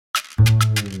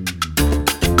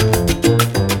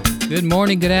Good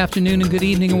morning, good afternoon, and good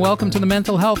evening, and welcome to the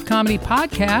Mental Health Comedy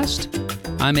Podcast.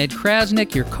 I'm Ed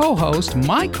Krasnick, your co-host,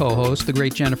 my co-host, the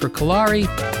great Jennifer Kolari.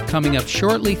 Coming up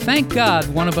shortly, thank God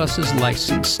one of us is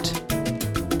licensed.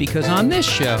 Because on this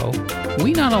show,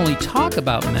 we not only talk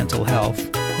about mental health,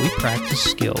 we practice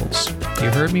skills. You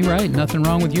heard me right, nothing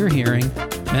wrong with your hearing.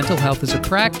 Mental health is a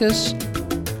practice.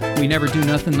 We never do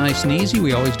nothing nice and easy,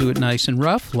 we always do it nice and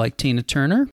rough, like Tina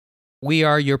Turner. We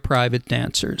are your private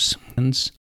dancers.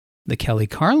 The Kelly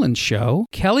Carlin Show.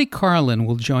 Kelly Carlin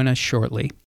will join us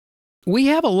shortly. We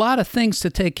have a lot of things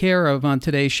to take care of on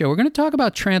today's show. We're going to talk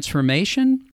about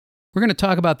transformation. We're going to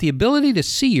talk about the ability to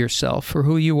see yourself for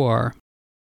who you are.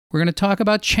 We're going to talk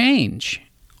about change,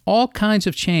 all kinds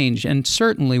of change. And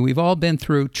certainly we've all been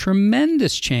through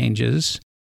tremendous changes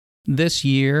this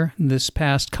year, this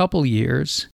past couple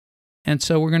years. And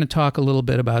so we're going to talk a little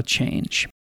bit about change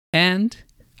and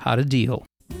how to deal.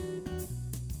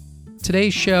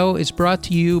 Today's show is brought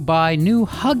to you by new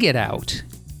Hug It Out.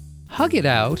 Hug It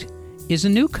Out is a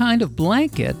new kind of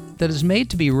blanket that is made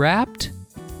to be wrapped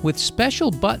with special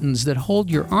buttons that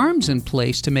hold your arms in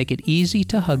place to make it easy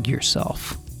to hug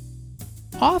yourself.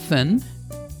 Often,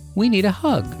 we need a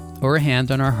hug or a hand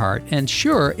on our heart, and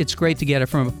sure, it's great to get it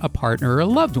from a partner or a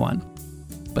loved one,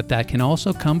 but that can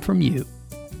also come from you.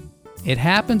 It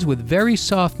happens with very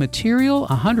soft material,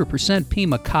 100%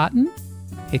 Pima cotton.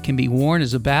 It can be worn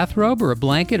as a bathrobe or a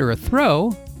blanket or a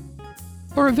throw,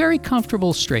 or a very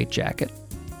comfortable straitjacket.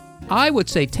 I would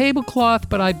say tablecloth,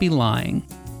 but I'd be lying.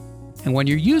 And when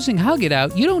you're using Hug It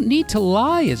Out, you don't need to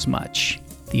lie as much.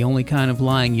 The only kind of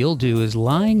lying you'll do is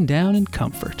lying down in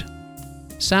comfort.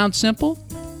 Sounds simple?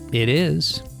 It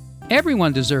is.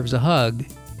 Everyone deserves a hug,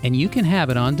 and you can have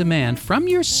it on demand from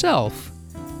yourself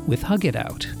with Hug It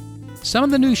Out. Some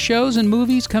of the new shows and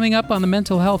movies coming up on the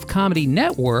Mental Health Comedy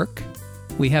Network.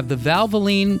 We have the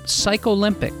Valvoline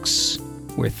Psycholympics,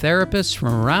 where therapists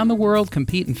from around the world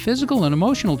compete in physical and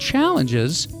emotional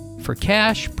challenges for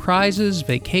cash, prizes,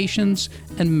 vacations,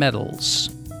 and medals.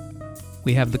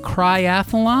 We have the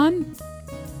Cryathlon,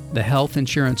 the Health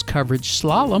Insurance Coverage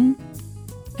Slalom,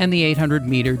 and the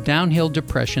 800-meter Downhill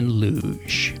Depression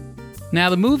Luge. Now,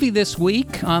 the movie this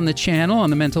week on the channel, on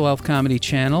the Mental Health Comedy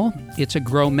channel, it's a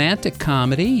gromantic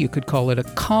comedy. You could call it a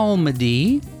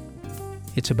calmedy.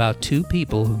 It's about two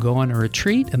people who go on a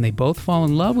retreat and they both fall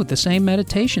in love with the same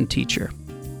meditation teacher.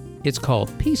 It's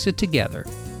called Piece It Together.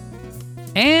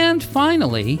 And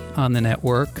finally, on the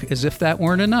network, as if that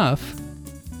weren't enough,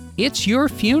 It's Your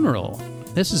Funeral.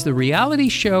 This is the reality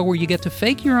show where you get to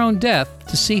fake your own death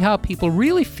to see how people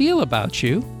really feel about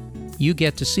you. You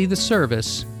get to see the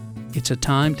service. It's a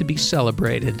time to be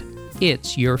celebrated.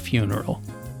 It's Your Funeral.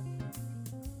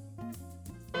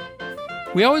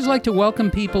 We always like to welcome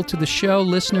people to the show,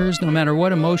 listeners, no matter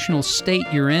what emotional state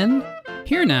you're in.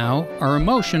 Here now are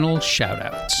emotional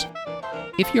shout-outs.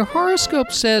 If your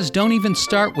horoscope says, "Don't even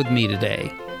start with me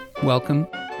today," welcome.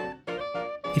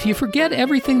 If you forget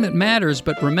everything that matters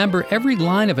but remember every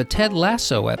line of a Ted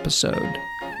Lasso episode,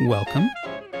 welcome.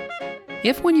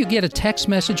 If when you get a text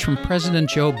message from President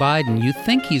Joe Biden, you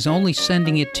think he's only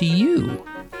sending it to you,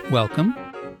 welcome.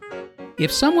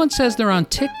 If someone says they're on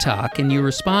TikTok and you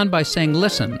respond by saying,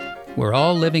 "Listen, we're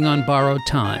all living on borrowed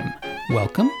time,"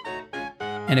 welcome.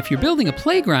 And if you're building a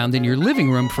playground in your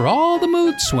living room for all the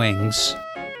mood swings,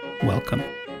 welcome.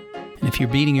 And if you're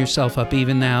beating yourself up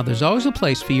even now, there's always a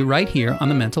place for you right here on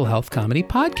the Mental Health Comedy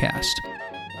Podcast.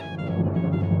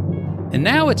 And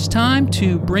now it's time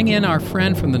to bring in our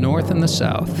friend from the North and the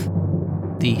South,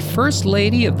 the First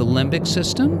Lady of the Limbic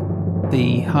System,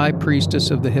 the High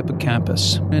Priestess of the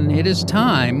Hippocampus. And it is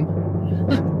time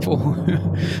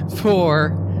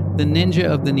for the Ninja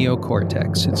of the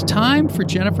Neocortex. It's time for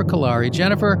Jennifer Kolari.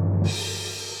 Jennifer,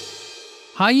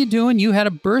 how you doing? You had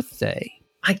a birthday.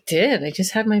 I did. I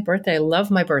just had my birthday. I love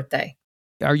my birthday.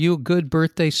 Are you a good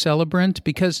birthday celebrant?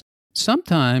 Because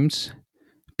sometimes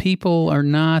people are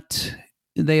not,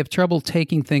 they have trouble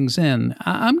taking things in.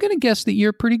 I'm going to guess that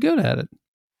you're pretty good at it.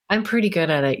 I'm pretty good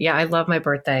at it. Yeah, I love my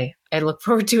birthday. I look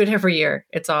forward to it every year.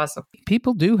 It's awesome.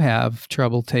 People do have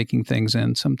trouble taking things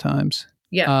in sometimes.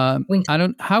 Yeah.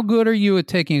 How good are you at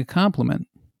taking a compliment?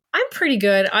 I'm pretty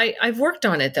good. I've worked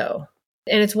on it though.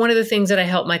 And it's one of the things that I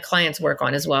help my clients work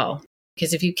on as well.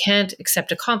 Because if you can't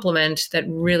accept a compliment that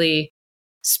really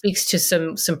speaks to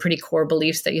some pretty core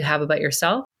beliefs that you have about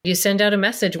yourself, you send out a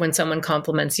message when someone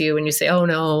compliments you and you say, "Oh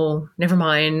no, never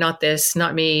mind, not this,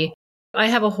 not me." I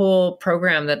have a whole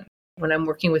program that when I'm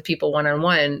working with people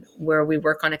one-on-one where we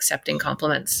work on accepting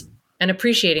compliments and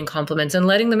appreciating compliments and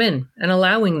letting them in and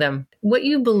allowing them. What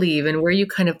you believe and where you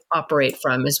kind of operate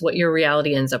from is what your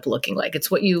reality ends up looking like.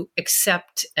 It's what you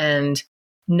accept and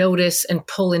notice and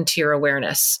pull into your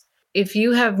awareness. If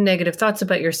you have negative thoughts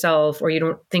about yourself, or you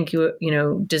don't think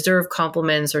you deserve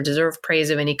compliments or deserve praise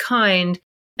of any kind,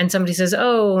 and somebody says,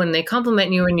 oh, and they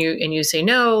compliment you and you say,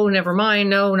 no, never mind,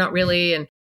 no, not really. And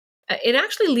it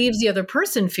actually leaves the other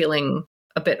person feeling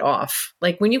a bit off.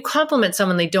 Like when you compliment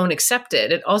someone, they don't accept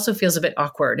it. It also feels a bit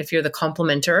awkward if you're the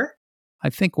complimenter. I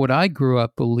think what I grew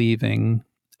up believing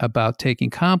about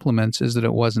taking compliments is that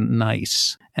it wasn't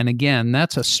nice. And again,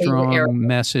 that's a strong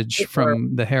message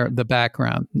from the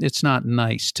background. It's not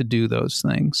nice to do those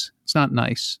things. It's not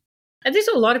nice. And there's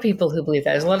a lot of people who believe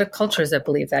that. There's a lot of cultures that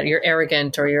believe that. You're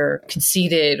arrogant, or you're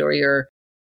conceited, or you're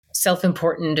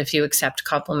self-important if you accept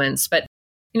compliments. But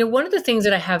one of the things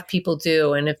that I have people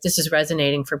do, and if this is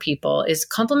resonating for people, is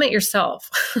compliment yourself,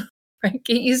 right?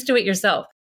 Get used to it yourself.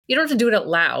 You don't have to do it out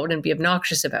loud and be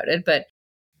obnoxious about it, but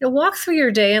walk through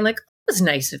your day and like, it was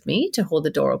nice of me to hold the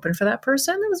door open for that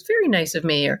person. That was very nice of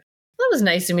me. Or that was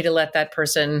nice of me to let that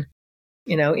person,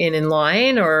 in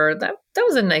line, or that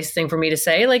was a nice thing for me to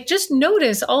say. Like, just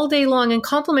notice all day long and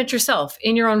compliment yourself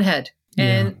in your own head.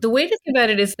 And the way to think about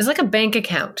it is like a bank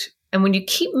account. And when you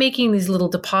keep making these little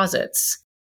deposits,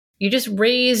 you just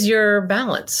raise your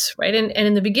balance, right? And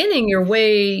in the beginning, you're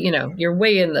way in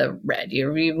the red.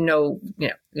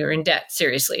 You're in debt,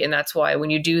 seriously. And that's why when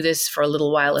you do this for a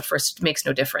little while, at first, it makes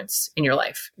no difference in your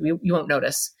life. You won't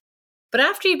notice. But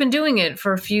after you've been doing it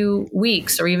for a few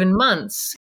weeks or even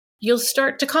months, you'll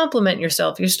start to compliment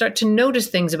yourself. You'll start to notice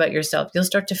things about yourself. You'll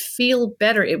start to feel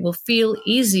better. It will feel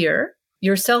easier.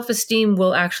 Your self-esteem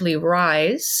will actually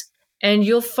rise. And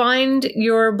you'll find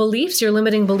your beliefs, your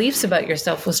limiting beliefs about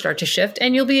yourself will start to shift,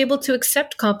 and you'll be able to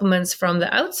accept compliments from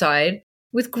the outside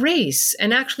with grace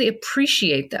and actually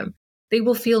appreciate them. They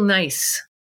will feel nice.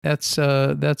 That's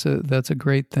a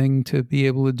great thing to be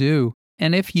able to do.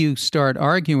 And if you start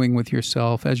arguing with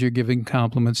yourself as you're giving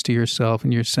compliments to yourself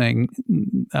and you're saying,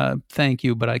 thank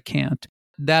you, but I can't,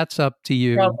 that's up to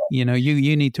you. Problem.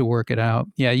 You need to work it out.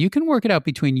 Yeah, you can work it out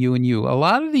between you and you. A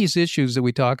lot of these issues that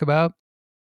we talk about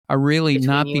are really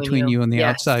not between you and the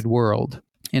outside world.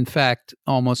 In fact,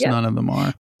 almost none of them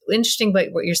are. Interesting, but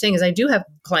what you're saying is I do have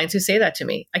clients who say that to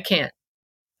me. I can't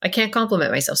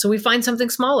compliment myself. So we find something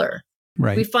smaller.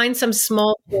 Right. We find some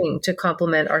small thing to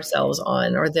compliment ourselves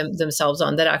on, or themselves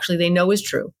on, that actually they know is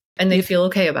true and they feel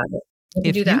okay about it.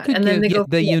 If do that, and then they go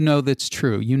that that's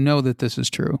true. You know that this is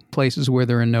true. Places where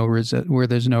where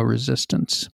there's no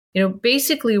resistance.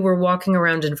 Basically, we're walking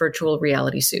around in virtual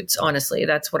reality suits. Honestly,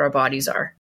 that's what our bodies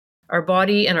are. Our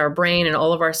body and our brain and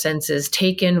all of our senses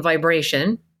take in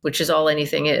vibration, which is all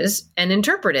anything is, and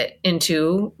interpret it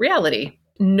into reality.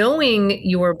 Knowing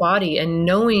your body and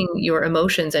knowing your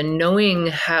emotions and knowing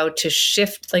how to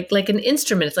shift, like an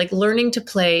instrument, it's like learning to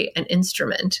play an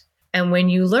instrument. And when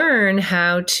you learn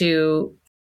how to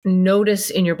notice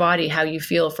in your body how you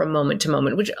feel from moment to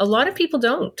moment, which a lot of people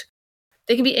don't.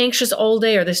 They can be anxious all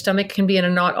day, or their stomach can be in a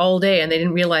knot all day, and they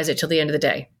didn't realize it till the end of the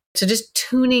day. So just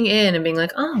tuning in and being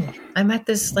like, oh, I'm at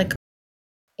this like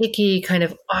icky kind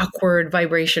of awkward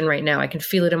vibration right now. I can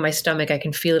feel it in my stomach. I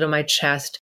can feel it in my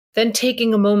chest. Then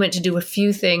taking a moment to do a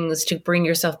few things to bring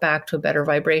yourself back to a better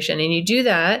vibration. And you do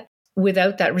that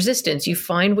without that resistance. You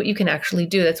find what you can actually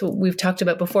do. That's what we've talked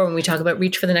about before when we talk about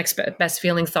reach for the next best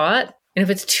feeling thought. And if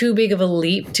it's too big of a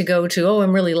leap to go to, oh,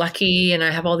 I'm really lucky and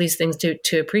I have all these things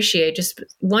to appreciate, just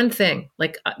one thing,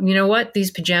 like, you know what?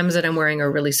 These pajamas that I'm wearing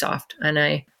are really soft, and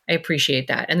I appreciate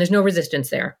that. And there's no resistance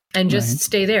there. And just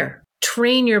stay there.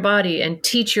 Train your body and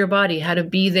teach your body how to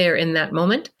be there in that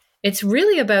moment. It's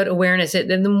really about awareness.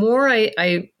 And the more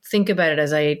I think about it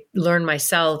as I learn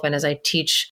myself and as I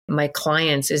teach my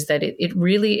clients, is that it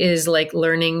really is like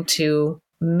learning to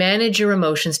manage your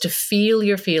emotions, to feel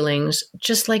your feelings,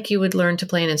 just like you would learn to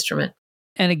play an instrument.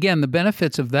 And again, the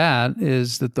benefits of that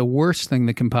is that the worst thing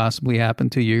that can possibly happen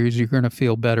to you is you're going to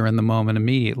feel better in the moment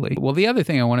immediately. Well, the other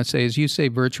thing I want to say is you say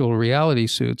virtual reality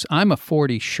suits. I'm a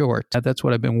 40 short. That's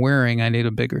what I've been wearing. I need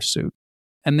a bigger suit.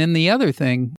 And then the other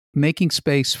thing, making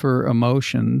space for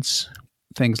emotions,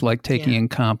 things like taking in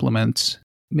compliments.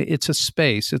 It's a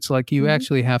space. It's like you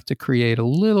actually have to create a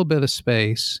little bit of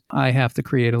space. I have to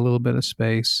create a little bit of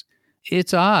space.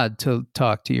 It's odd to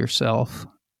talk to yourself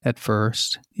at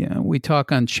first. We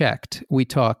talk unchecked. We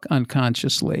talk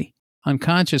unconsciously.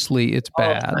 Unconsciously, it's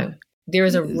bad. There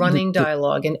is a running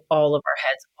dialogue in all of our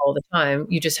heads all the time.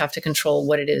 You just have to control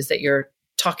what it is that you're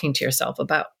talking to yourself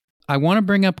about. I want to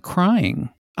bring up crying.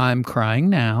 I'm crying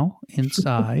now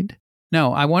inside.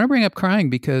 No, I want to bring up crying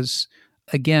because,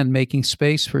 again, making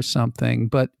space for something.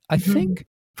 But I think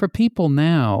for people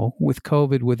now with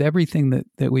COVID, with everything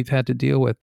that we've had to deal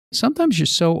with, sometimes you're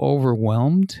so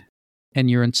overwhelmed and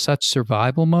you're in such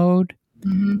survival mode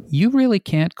you really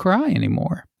can't cry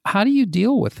anymore. How do you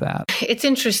deal with that? It's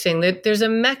interesting that there's a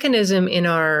mechanism in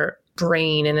our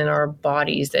brain and in our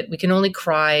bodies that we can only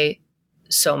cry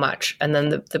so much. And then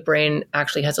the brain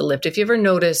actually has a lift. If you ever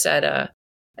notice at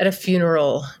a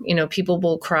funeral, people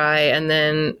will cry, and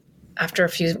then after a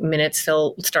few minutes,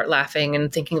 they'll start laughing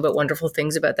and thinking about wonderful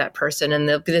things about that person. And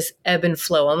there'll be this ebb and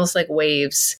flow, almost like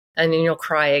waves, and then you'll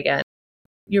cry again.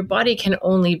 Your body can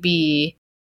only be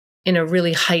in a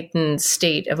really heightened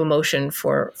state of emotion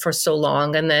for so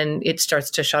long, and then it starts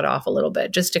to shut off a little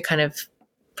bit just to kind of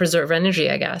preserve energy,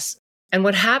 I guess. And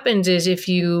what happens is if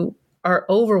you are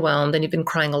overwhelmed and you've been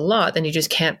crying a lot, then you just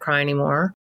can't cry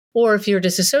anymore. Or if you're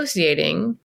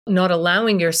disassociating, not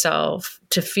allowing yourself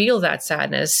to feel that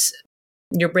sadness,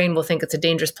 your brain will think it's a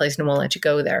dangerous place and won't let you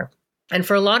go there. And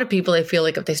for a lot of people, they feel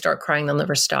like if they start crying, they'll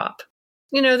never stop.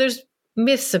 There's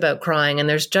myths about crying and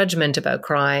there's judgment about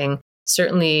crying.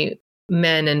 Certainly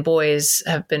men and boys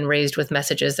have been raised with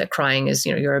messages that crying is,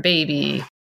 you're a baby,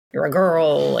 you're a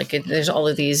girl. There's all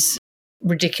of these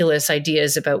ridiculous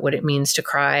ideas about what it means to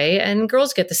cry. And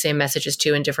girls get the same messages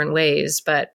too in different ways.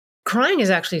 But crying is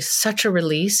actually such a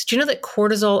release. Do you know that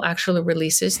cortisol actually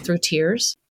releases through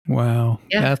tears? Wow.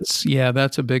 Yeah.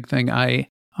 That's a big thing. I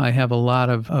have a lot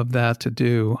of that to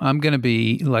do. I'm going to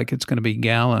be it's going to be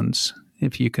gallons.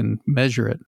 If you can measure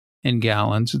it in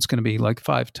gallons, it's going to be like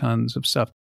 5 tons of stuff.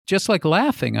 Just like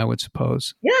laughing, I would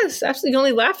suppose. Yes, absolutely. You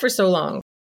only laugh for so long.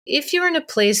 If you're in a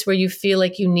place where you feel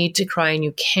like you need to cry and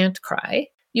you can't cry,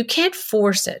 you can't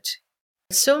force it.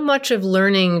 So much of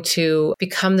learning to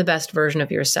become the best version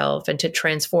of yourself and to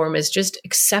transform is just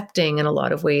accepting in a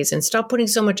lot of ways and stop putting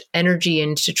so much energy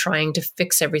into trying to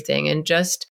fix everything and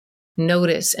just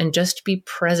notice and just be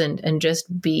present and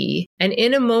just be. And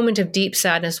in a moment of deep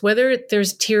sadness, whether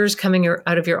there's tears coming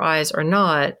out of your eyes or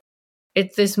not,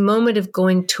 it's this moment of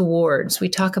going towards. We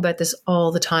talk about this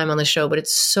all the time on the show, but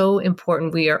it's so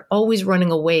important. We are always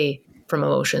running away from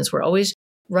emotions. We're always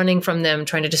running from them,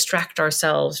 trying to distract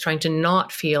ourselves, trying to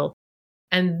not feel.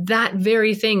 And that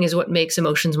very thing is what makes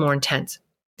emotions more intense.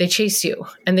 They chase you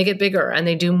and they get bigger and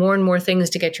they do more and more things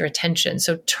to get your attention.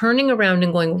 So turning around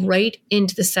and going right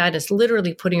into the sadness,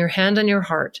 literally putting your hand on your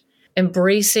heart,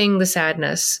 embracing the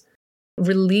sadness,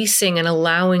 releasing and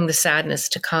allowing the sadness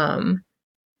to come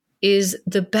is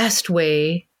the best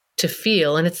way to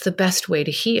feel, and it's the best way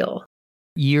to heal.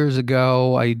 Years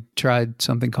ago, I tried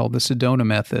something called the Sedona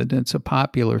method. It's a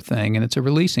popular thing, and it's a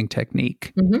releasing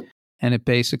technique. Mm-hmm. And it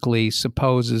basically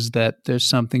supposes that there's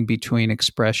something between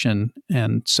expression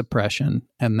and suppression,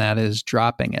 and that is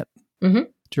dropping it. Mm-hmm.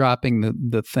 Dropping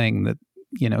the thing that,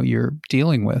 you're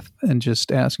dealing with and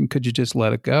just asking, could you just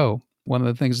let it go? One of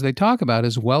the things they talk about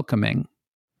is welcoming.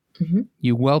 Mm-hmm.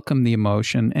 You welcome the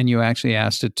emotion and you actually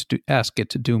ask it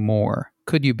to do more.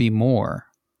 Could you be more?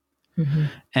 Mm-hmm.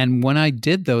 And when I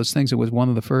did those things, it was one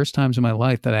of the first times in my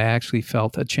life that I actually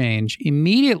felt a change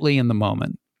immediately in the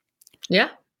moment. Yeah.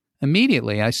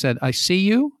 Immediately. I said, I see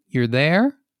you. You're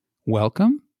there.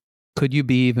 Welcome. Could you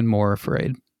be even more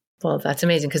afraid? Well, that's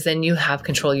amazing because then you have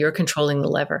control. You're controlling the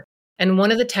lever. And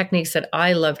one of the techniques that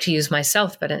I love to use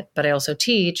myself, but I also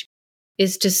teach,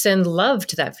 is to send love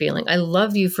to that feeling. I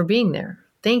love you for being there.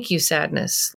 Thank you,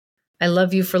 sadness. I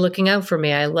love you for looking out for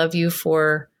me. I love you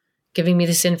for giving me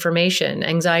this information.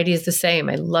 Anxiety is the same.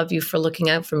 I love you for looking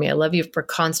out for me. I love you for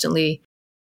constantly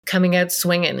coming out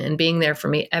swinging and being there for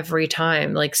me every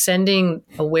time. Like sending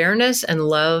awareness and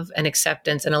love and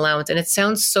acceptance and allowance. And it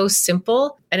sounds so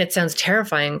simple and it sounds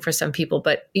terrifying for some people,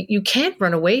 but you can't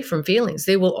run away from feelings.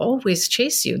 They will always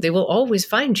chase you. They will always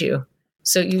find you.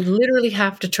 So you literally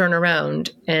have to turn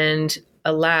around and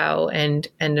allow and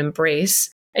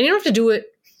embrace. And you don't have to do it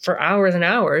for hours and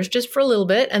hours, just for a little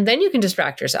bit, and then you can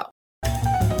distract yourself.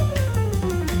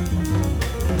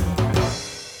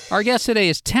 Our guest today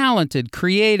is talented,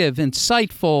 creative,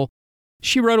 insightful.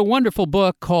 She wrote a wonderful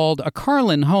book called A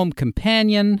Carlin Home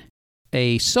Companion,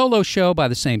 a solo show by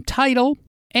the same title,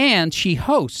 and she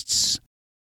hosts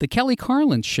The Kelly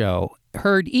Carlin Show,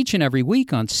 heard each and every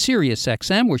week on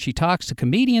SiriusXM, where she talks to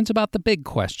comedians about the big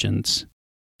questions.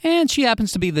 And she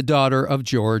happens to be the daughter of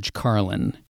George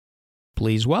Carlin.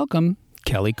 Please welcome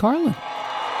Kelly Carlin.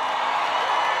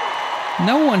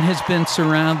 No one has been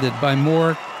surrounded by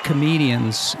more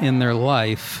comedians in their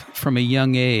life from a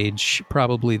young age,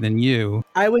 probably, than you.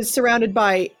 I was surrounded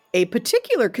by a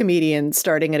particular comedian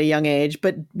starting at a young age,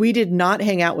 but we did not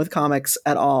hang out with comics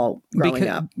at all growing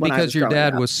up. Because your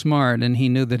dad was smart and he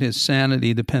knew that his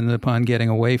sanity depended upon getting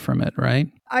away from it, right?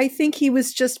 I think he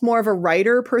was just more of a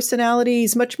writer personality.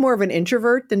 He's much more of an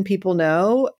introvert than people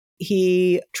know.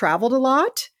 He traveled a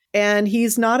lot and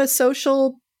he's not a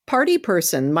social party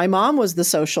person. My mom was the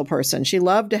social person. She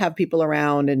loved to have people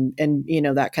around and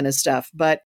that kind of stuff.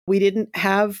 But we didn't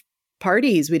have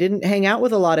parties. We didn't hang out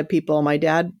with a lot of people. My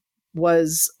dad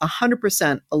was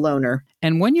 100% a loner.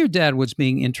 And when your dad was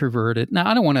being introverted, now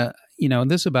I don't want to,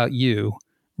 this is about you,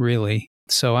 really.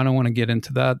 So I don't want to get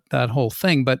into that whole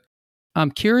thing. But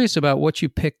I'm curious about what you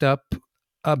picked up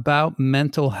about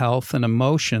mental health and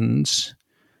emotions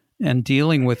and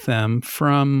dealing with them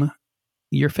from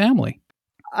your family.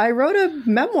 I wrote a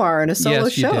memoir and a solo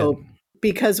show did.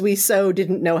 Because we so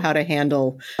didn't know how to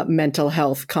handle mental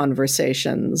health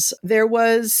conversations. There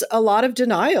was a lot of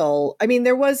denial. I mean,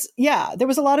 there was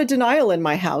a lot of denial in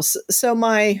my house. So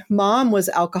my mom was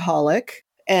alcoholic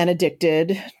and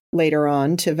addicted later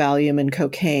on to Valium and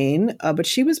cocaine, but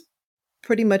she was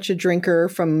pretty much a drinker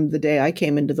from the day I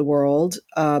came into the world,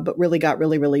 but really got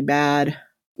really, really bad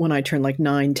when I turned like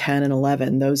 9, 10, and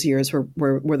 11. Those years were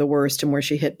the worst and where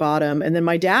she hit bottom. And then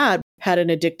my dad had an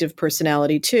addictive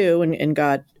personality too, and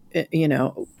got,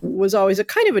 was always a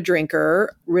kind of a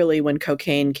drinker, really, when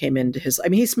cocaine came into his,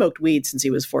 he smoked weed since he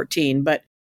was 14, but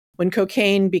when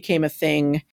cocaine became a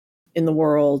thing in the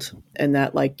world and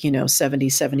that 70,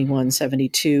 71,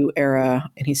 72 era,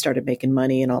 and he started making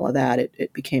money and all of that,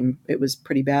 it was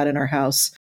pretty bad in our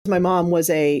house. My mom was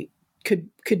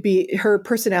her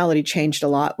personality changed a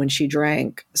lot when she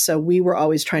drank. So we were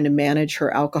always trying to manage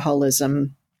her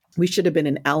alcoholism. We should have been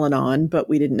in Al-Anon, but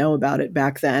we didn't know about it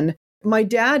back then. My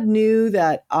dad knew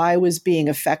that I was being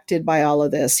affected by all of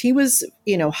this. He was,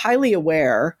 highly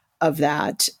aware of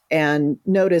that and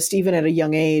noticed even at a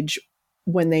young age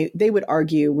when they would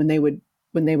argue, when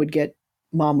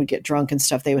mom would get drunk and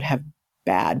stuff, they would have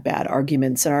bad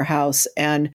arguments in our house.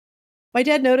 And my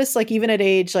dad noticed, even at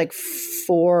age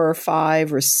 4 or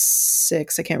 5 or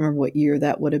 6, I can't remember what year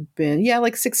that would have been. Yeah,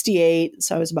 68.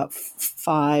 So I was about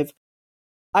 5.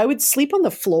 I would sleep on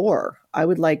the floor. I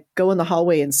would go in the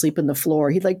hallway and sleep on the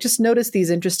floor. He'd just notice these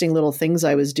interesting little things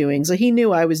I was doing. So he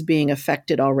knew I was being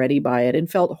affected already by it and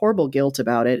felt horrible guilt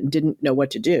about it and didn't know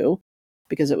what to do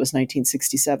because it was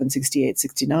 1967, 68,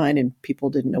 69, and people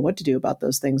didn't know what to do about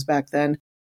those things back then.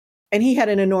 And he had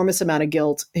an enormous amount of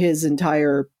guilt his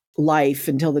entire life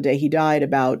until the day he died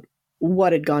about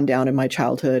what had gone down in my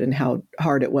childhood and how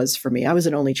hard it was for me. I was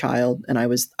an only child, and I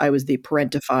was the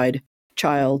parentified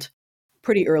child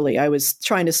pretty early. I was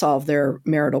trying to solve their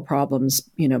marital problems,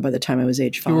 by the time I was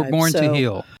age 5. You were born to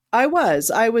heal. I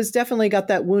was definitely got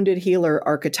that wounded healer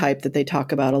archetype that they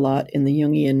talk about a lot in the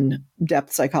Jungian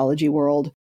depth psychology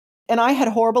world. And I had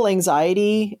horrible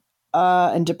anxiety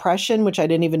and depression, which I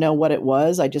didn't even know what it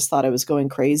was. I just thought I was going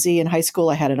crazy. In high school,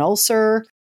 I had an ulcer.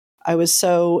 I was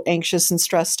so anxious and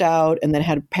stressed out, and then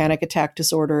had a panic attack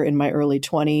disorder in my early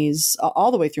 20s,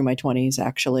 all the way through my 20s,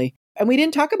 actually. And we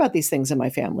didn't talk about these things in my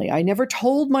family. I never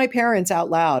told my parents out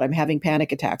loud I'm having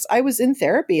panic attacks. I was in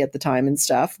therapy at the time and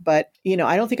stuff, but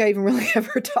I don't think I even really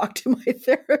ever talked to my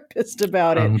therapist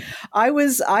about it. I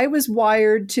was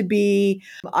wired to be,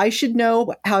 I should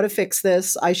know how to fix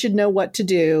this. I should know what to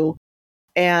do.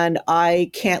 And I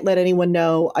can't let anyone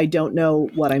know I don't know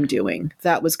what I'm doing.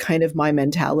 That was kind of my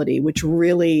mentality, which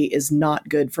really is not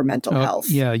good for mental health.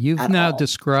 Yeah, you've now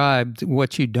described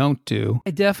what you don't do.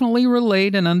 I definitely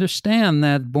relate and understand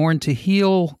that born to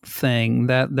heal thing,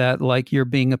 that like you're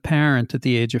being a parent at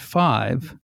the age of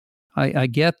 5. I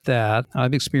get that.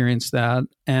 I've experienced that.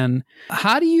 And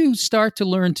how do you start to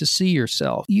learn to see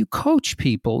yourself? You coach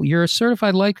people. You're a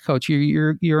certified life coach.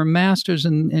 You're a master's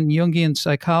in Jungian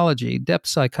psychology, depth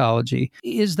psychology.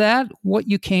 Is that what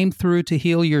you came through to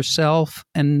heal yourself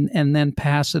and then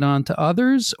pass it on to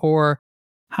others? Or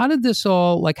how did this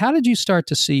all, how did you start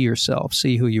to see yourself,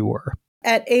 see who you were?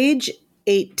 At age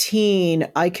 18,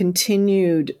 I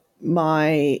continued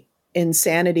my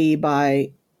insanity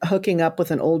by hooking up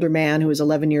with an older man who was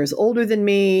 11 years older than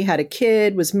me, had a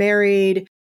kid, was married,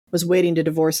 was waiting to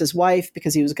divorce his wife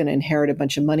because he was going to inherit a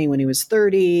bunch of money when he was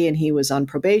 30. And he was on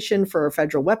probation for a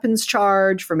federal weapons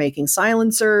charge, for making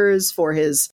silencers for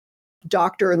his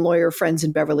doctor and lawyer friends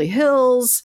in Beverly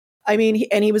Hills. And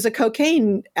he was a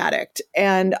cocaine addict.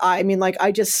 And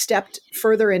I just stepped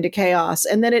further into chaos.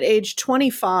 And then at age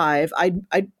 25,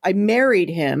 I married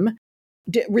him.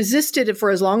 Resisted it for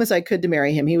as long as I could to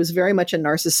marry him. He was very much a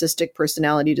narcissistic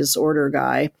personality disorder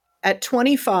guy. At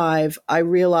 25, I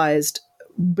realized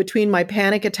between my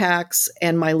panic attacks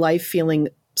and my life feeling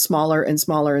smaller and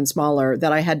smaller and smaller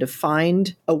that I had to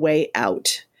find a way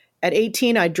out. At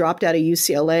 18, I dropped out of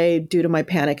UCLA due to my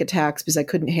panic attacks because I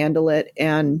couldn't handle it.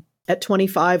 And at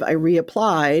 25, I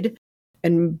reapplied.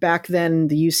 And back then,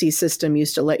 the UC system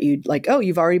used to let you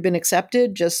you've already been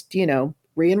accepted, just,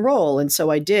 re-enroll. And so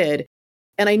I did.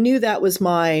 And I knew that was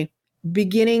my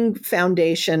beginning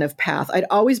foundation of path. I'd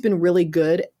always been really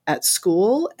good at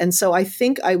school. And so I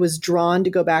think I was drawn to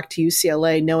go back to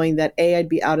UCLA knowing that I'd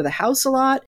be out of the house a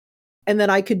lot and that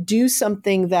I could do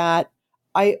something that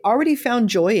I already found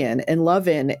joy in and love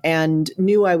in and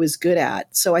knew I was good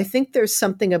at. So I think there's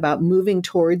something about moving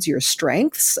towards your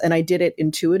strengths, and I did it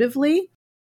intuitively.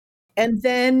 And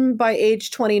then by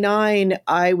age 29,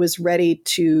 I was ready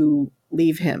to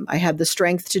leave him. I had the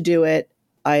strength to do it.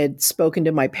 I had spoken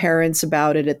to my parents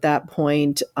about it at that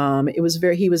point. He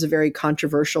was a very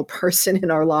controversial person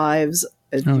in our lives,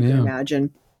 as you can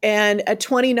imagine. And at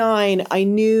 29, I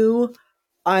knew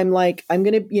I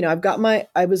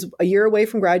was a year away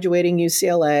from graduating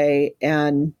UCLA,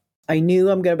 and I knew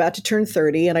I'm about to turn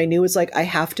 30, and I knew it's like, I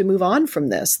have to move on from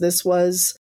this. This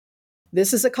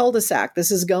is a cul-de-sac. This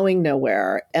is going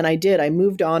nowhere. And I did. I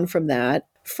moved on from that.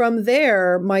 From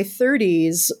there, my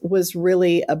 30s was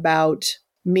really about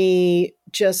me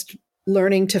just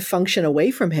learning to function away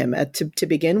from him to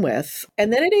begin with.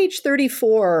 And then at age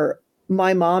 34,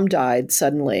 my mom died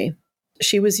suddenly.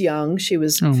 She was young. She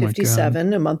was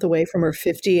 57, a month away from her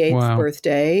 58th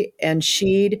birthday. And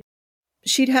she'd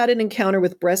had an encounter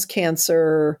with breast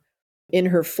cancer in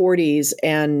her 40s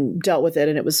and dealt with it,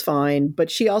 and it was fine. But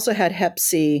she also had Hep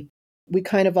C. We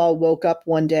kind of all woke up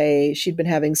one day. She'd been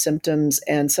having symptoms,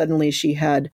 and suddenly she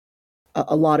had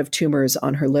a lot of tumors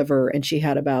on her liver, and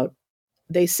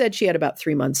they said she had about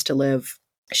 3 months to live.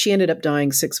 She ended up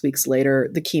dying 6 weeks later.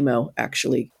 The chemo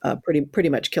actually pretty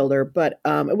much killed her, but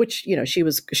which, she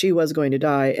was going to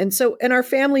die. And our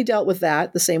family dealt with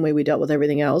that the same way we dealt with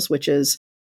everything else, which is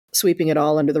sweeping it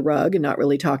all under the rug and not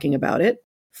really talking about it.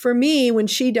 For me, when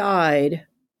she died,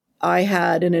 I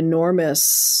had an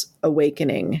enormous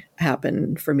awakening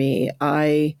happen for me.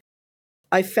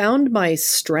 I found my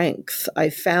strength. I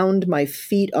found my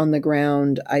feet on the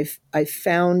ground. I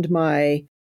found my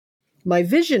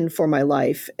vision for my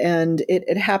life. And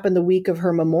it happened the week of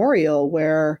her memorial,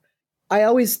 where I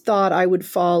always thought I would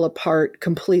fall apart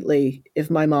completely if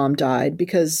my mom died,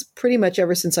 because pretty much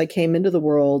ever since I came into the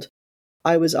world,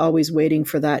 I was always waiting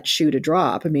for that shoe to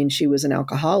drop. I mean, she was an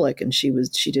alcoholic, and she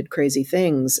did crazy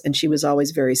things, and she was always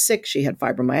very sick. She had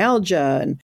fibromyalgia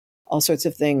and all sorts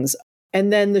of things.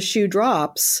 And then the shoe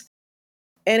drops.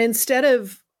 And instead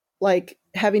of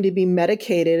having to be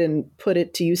medicated and put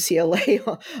it to UCLA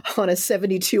on a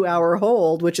 72-hour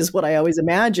hold, which is what I always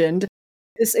imagined,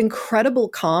 this incredible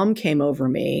calm came over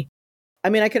me. I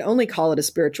mean, I could only call it a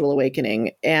spiritual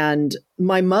awakening. And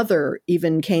my mother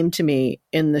even came to me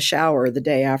in the shower the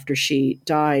day after she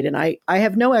died. And I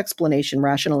have no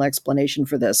rational explanation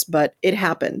for this, but it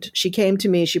happened. She came to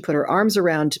me, she put her arms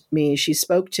around me, she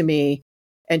spoke to me,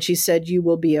 and she said, "You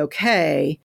will be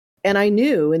okay." And I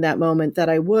knew in that moment that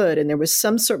I would. And there was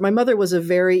my mother was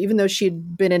even though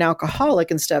she'd been an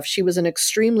alcoholic and stuff, she was an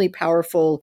extremely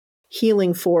powerful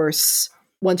healing force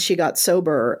once she got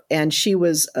sober. And she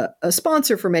was a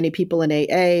sponsor for many people in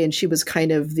AA. And she was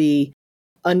kind of the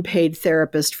unpaid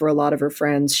therapist for a lot of her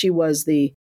friends. She was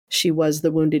the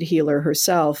wounded healer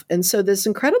herself. And so this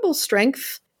incredible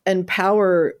strength and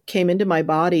power came into my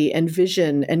body, and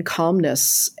vision and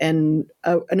calmness and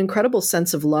an incredible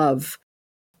sense of love.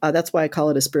 That's why I call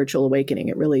it a spiritual awakening.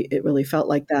 It really felt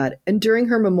like that. And during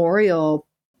her memorial,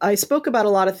 I spoke about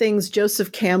a lot of things,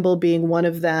 Joseph Campbell being one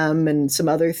of them, and some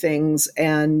other things.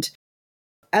 And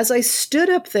as I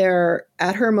stood up there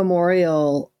at her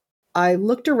memorial, I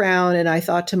looked around and I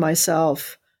thought to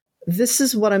myself, this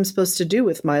is what I'm supposed to do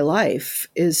with my life,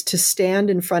 is to stand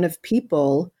in front of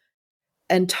people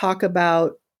and talk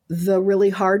about the really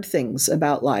hard things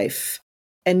about life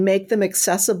and make them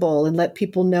accessible and let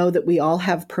people know that we all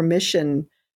have permission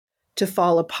to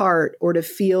fall apart, or to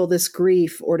feel this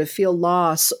grief, or to feel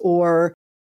loss, or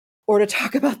to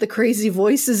talk about the crazy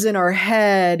voices in our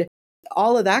head,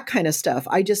 all of that kind of stuff.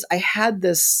 I had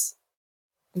this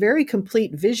very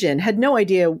complete vision, had no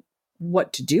idea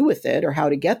what to do with it or how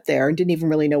to get there, and didn't even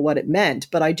really know what it meant.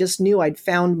 But I just knew I'd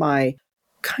found my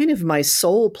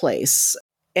soul place.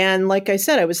 And like I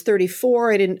said, I was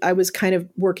 34. I was kind of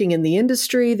working in the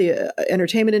industry, the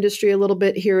entertainment industry, a little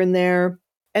bit here and there.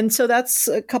 And so that's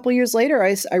a couple years later,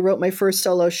 I wrote my first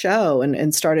solo show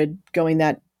and started going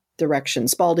that direction.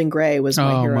 Spalding Gray was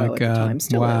my hero at the time.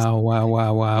 Still is.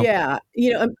 Wow. Yeah.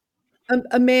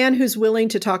 A man who's willing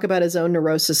to talk about his own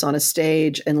neurosis on a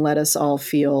stage and let us all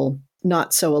feel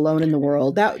not so alone in the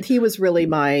world. That he was really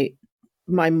my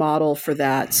model for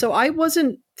that. So I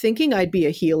wasn't thinking I'd be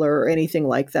a healer or anything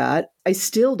like that. I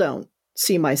still don't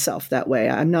see myself that way.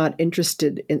 I'm not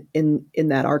interested in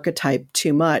that archetype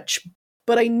too much.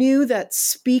 But I knew that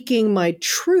speaking my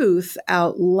truth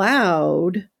out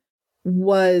loud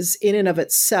was in and of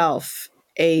itself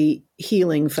a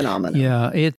healing phenomenon.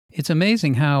 Yeah, it's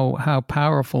amazing how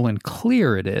powerful and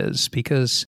clear it is,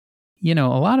 because, a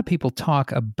lot of people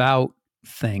talk about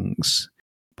things,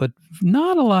 but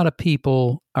not a lot of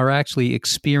people are actually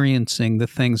experiencing the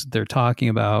things that they're talking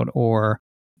about, or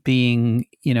being,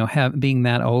 being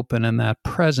that open and that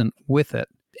present with it.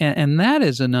 And that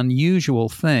is an unusual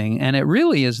thing. And it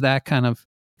really is that kind of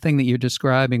thing that you're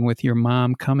describing with your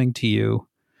mom coming to you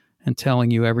and telling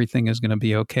you everything is going to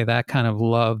be okay. That kind of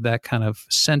love, that kind of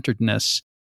centeredness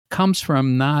comes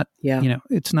from not,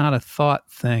 it's not a thought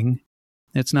thing.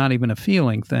 It's not even a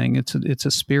feeling thing. It's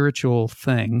a spiritual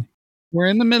thing. We're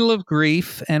in the middle of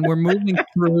grief, and we're moving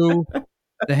through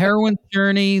the heroine's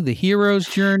journey, the hero's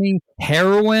journey,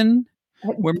 heroine.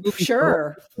 We're moving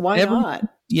Sure. Why not?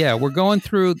 Yeah, we're going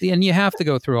through, and you have to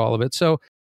go through all of it. So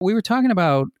we were talking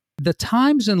about the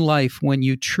times in life when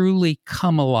you truly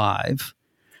come alive.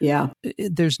 Yeah.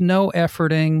 There's no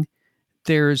efforting.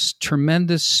 There's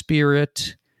tremendous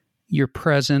spirit. You're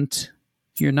present.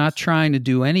 You're not trying to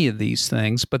do any of these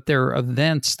things, but there are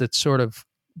events that sort of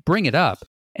bring it up.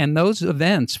 And those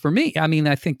events, for me,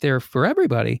 I think they're for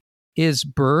everybody, is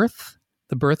birth,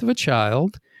 the birth of a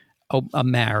child, a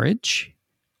marriage,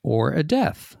 or a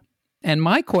death. And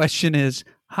my question is,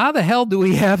 how the hell do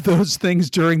we have those things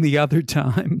during the other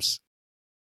times?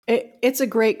 It's a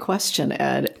great question,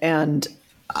 Ed. And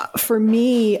for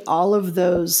me, all of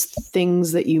those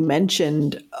things that you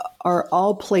mentioned are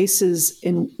all places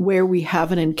in where we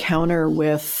have an encounter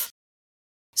with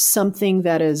something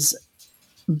that is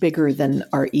bigger than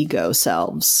our ego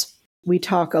selves. We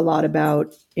talk a lot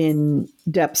about, in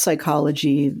depth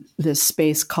psychology, this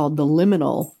space called the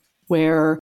liminal,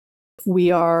 where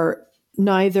we are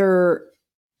neither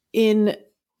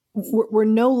we're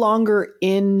no longer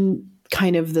in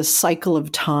kind of the cycle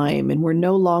of time, and we're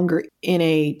no longer in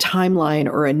a timeline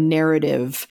or a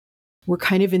narrative. We're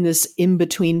kind of in this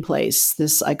in-between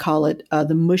place. I call it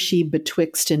the mushy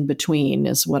betwixt and between,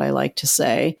 is what I like to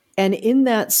say. And in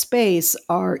that space,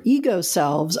 our ego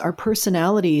selves, our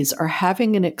personalities, are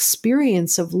having an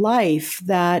experience of life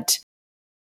that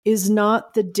is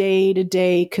not the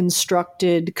day-to-day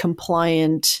constructed,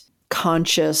 compliant,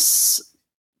 conscious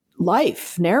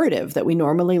life narrative that we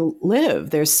normally live.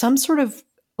 There's some sort of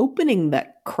opening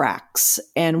that cracks,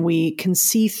 and we can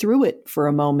see through it for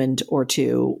a moment or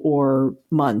two, or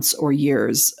months or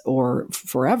years or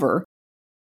forever.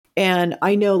 And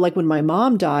I know, like, when my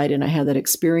mom died and I had that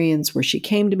experience where she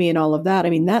came to me and all of that,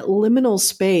 that liminal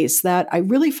space, that I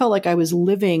really felt like I was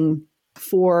living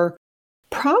for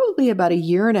probably about a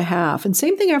year and a half. And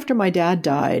same thing after my dad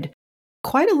died,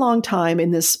 quite a long time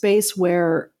in this space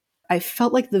where I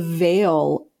felt like the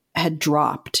veil had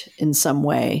dropped in some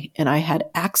way, and I had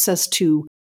access to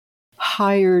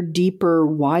higher, deeper,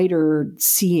 wider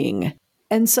seeing.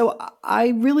 And so I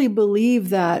really believe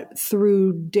that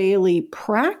through daily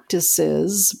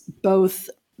practices, both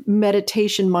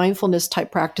meditation, mindfulness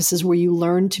type practices, where you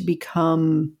learn to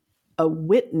become a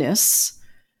witness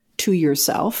to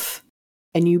yourself,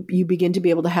 and you begin to be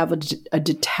able to have a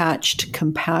detached,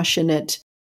 compassionate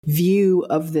view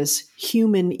of this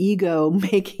human ego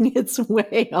making its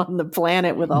way on the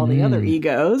planet with all the other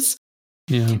egos.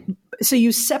 Yeah. So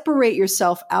you separate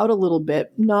yourself out a little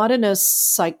bit, not in a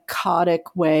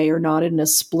psychotic way or not in a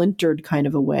splintered kind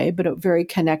of a way, but a very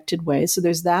connected way. So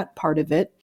there's that part of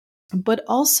it. But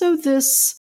also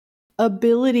this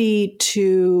ability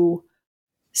to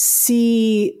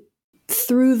see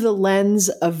through the lens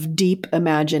of deep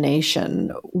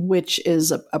imagination, which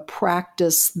is a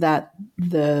practice that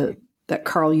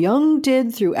Carl Jung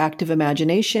did through active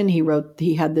imagination.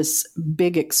 He had this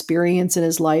big experience in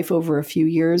his life over a few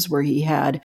years where he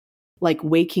had like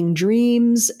waking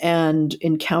dreams and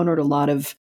encountered a lot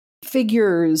of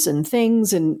figures and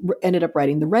things, and ended up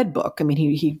writing the Red Book.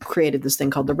 He created this thing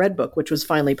called the Red Book, which was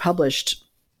finally published.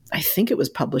 I think it was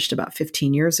published about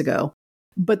 15 years ago.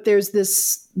 But there's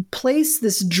this place,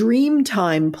 this dream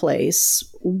time place,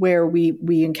 where we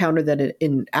encounter that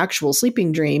in actual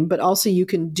sleeping dream, but also you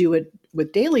can do it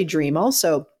with daily dream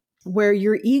also, where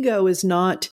your ego is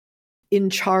not in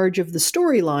charge of the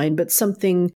storyline, but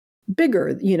something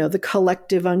bigger. The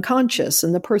collective unconscious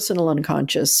and the personal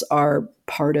unconscious are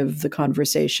part of the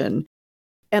conversation.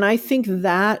 And I think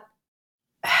that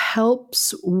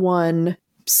helps one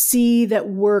see that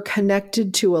we're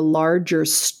connected to a larger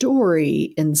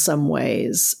story in some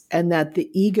ways, and that the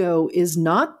ego is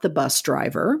not the bus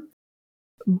driver,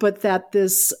 but that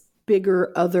this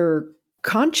bigger other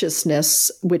consciousness,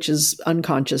 which is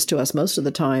unconscious to us most of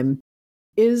the time,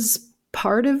 is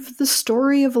part of the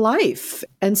story of life.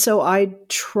 And so I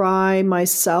try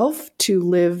myself to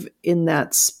live in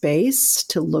that space,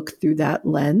 to look through that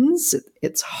lens.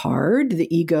 It's hard.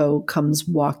 The ego comes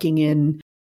walking in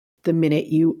the minute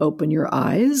you open your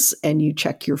eyes and you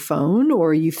check your phone,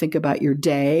 or you think about your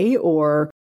day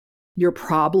or your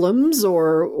problems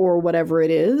or whatever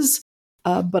it is.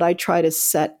 But I try to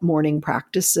set morning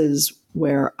practices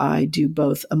where I do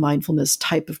both a mindfulness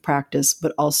type of practice,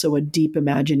 but also a deep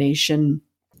imagination,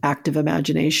 active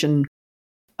imagination.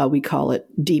 We call it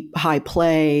deep high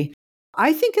play.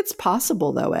 I think it's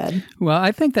possible, though, Ed. Well,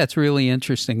 I think that's really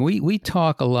interesting. We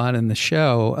talk a lot in the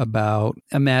show about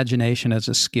imagination as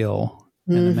a skill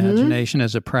and imagination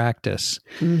as a practice,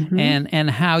 and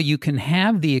how you can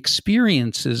have the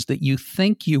experiences that you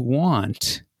think you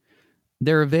want.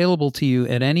 They're available to you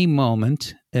at any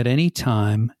moment, at any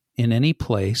time, in any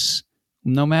place,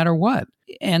 no matter what.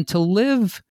 And to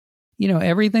live,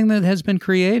 everything that has been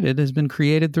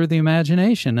created through the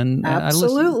imagination. And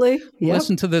absolutely. I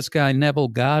listened to this guy, Neville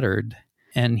Goddard,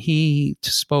 and he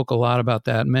spoke a lot about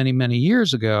that many, many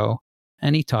years ago.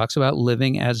 And he talks about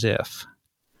living as if.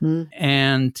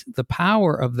 And the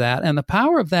power of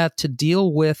that, to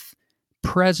deal with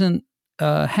present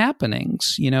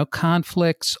happenings,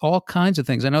 conflicts, all kinds of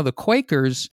things. I know the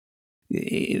Quakers,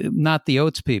 not the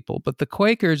oats people, but the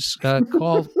Quakers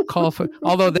call for,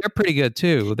 although they're pretty good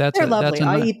too. They're lovely.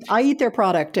 I eat their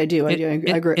product. I do. I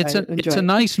agree. It's a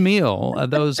nice meal.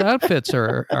 Those outfits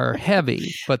are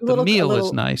heavy, but the meal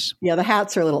is nice. Yeah, the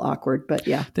hats are a little awkward, but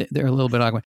yeah, they're a little bit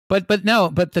awkward. But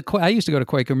I used to go to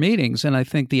Quaker meetings, and I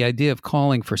think the idea of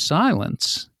calling for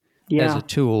silence as a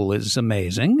tool is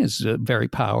amazing, is very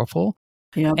powerful.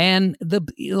 Yeah. And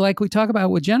like we talk about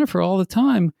with Jennifer all the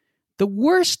time, the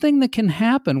worst thing that can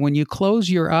happen when you close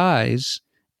your eyes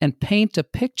and paint a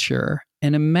picture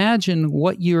and imagine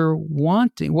what you're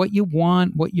wanting, what you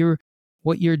want, what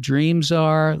your dreams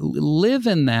are, live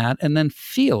in that, and then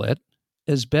feel it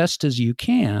as best as you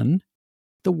can.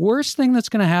 The worst thing that's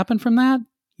going to happen from that,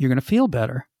 you're going to feel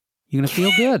better. You're going to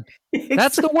feel good. Exactly.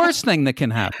 That's the worst thing that can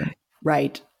happen.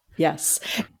 Right. Yes.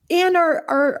 And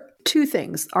our two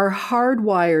things, our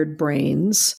hardwired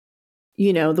brains,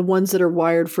 the ones that are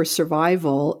wired for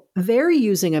survival, they're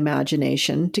using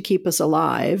imagination to keep us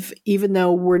alive, even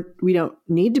though we don't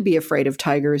need to be afraid of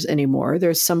tigers anymore.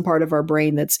 There's some part of our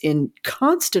brain that's in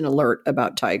constant alert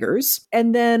about tigers.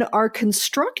 And then our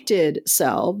constructed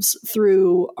selves,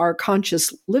 through our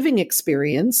conscious living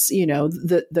experience,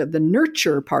 the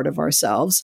nurture part of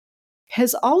ourselves,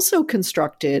 has also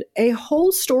constructed a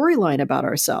whole storyline about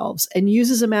ourselves and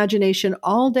uses imagination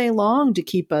all day long to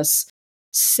keep us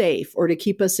safe or to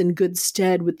keep us in good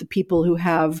stead with the people who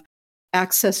have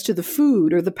access to the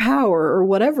food or the power or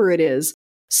whatever it is.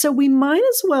 So we might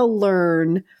as well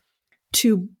learn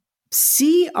to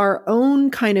see our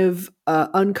own kind of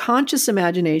unconscious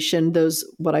imagination,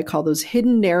 what I call those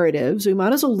hidden narratives. We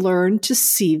might as well learn to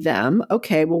see them.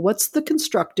 Okay, well, what's the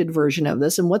constructed version of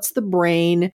this? And what's the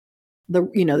brain?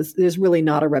 There's really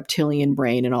not a reptilian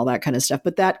brain and all that kind of stuff,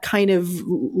 but that kind of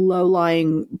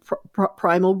low-lying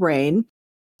primal brain.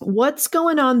 What's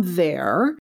going on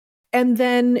there? And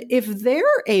then if they're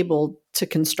able to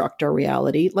construct our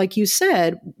reality, like you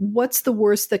said, what's the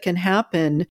worst that can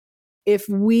happen if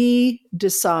we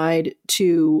decide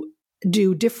to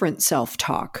do different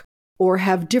self-talk or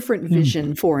have different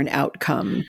vision for an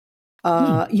outcome?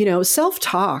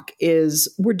 Self-talk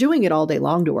we're doing it all day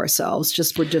long to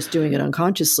ourselves, we're just doing it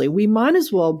unconsciously. We might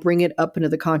as well bring it up into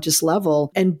the conscious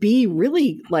level and be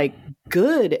really like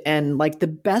good and like the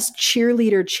best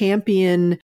cheerleader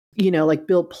champion, like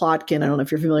Bill Plotkin. I don't know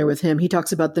if you're familiar with him. He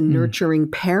talks about the nurturing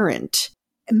parent,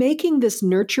 making this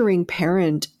nurturing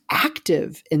parent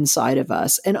active inside of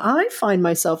us. And I find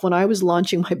myself, when I was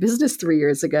launching my business 3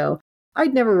 years ago,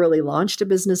 I'd never really launched a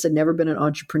business. I'd never been an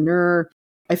entrepreneur.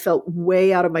 I felt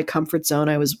way out of my comfort zone.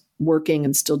 I was working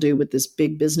and still do with this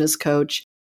big business coach.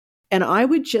 And I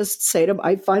would just say to him,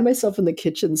 I find myself in the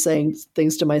kitchen saying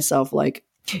things to myself like,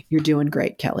 you're doing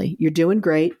great, Kelly. You're doing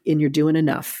great and you're doing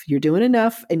enough. You're doing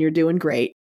enough and you're doing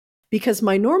great. Because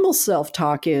my normal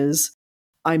self-talk is,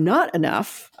 I'm not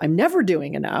enough. I'm never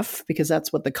doing enough, because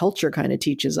that's what the culture kind of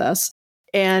teaches us.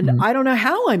 And I don't know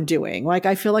how I'm doing. Like,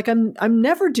 I feel like I'm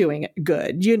never doing it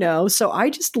good, So I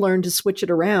just learned to switch it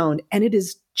around, and it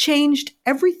has changed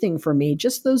everything for me.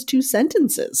 Just those two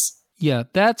sentences. Yeah,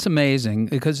 that's amazing,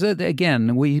 because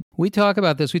again, we talk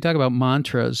about this. We talk about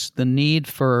mantras, the need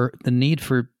for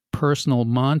personal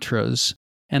mantras,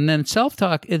 and then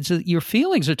self-talk. It's your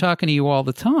feelings are talking to you all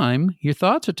the time. Your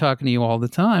thoughts are talking to you all the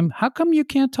time. How come you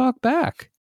can't talk back?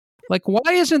 Like,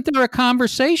 why isn't there a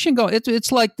conversation going?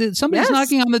 It's like somebody's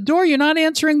knocking on the door. You're not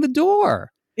answering the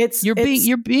door.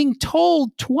 You're being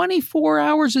told 24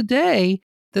 hours a day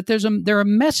that there are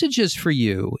messages for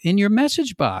you in your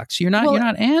message box. You're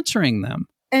not answering them.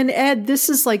 And Ed, this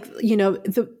is like,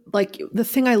 the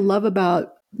thing I love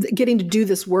about getting to do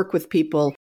this work with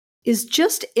people is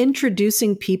just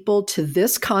introducing people to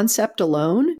this concept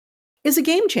alone is a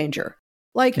game changer.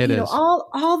 Like,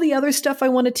 all the other stuff I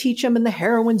want to teach them and the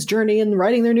heroine's journey and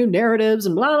writing their new narratives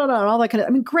and blah, blah, blah, and all that kind of,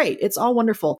 I mean, great. It's all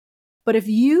wonderful. But if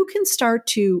you can start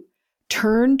to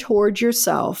turn toward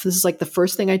yourself, this is like the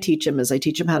first thing I teach them is I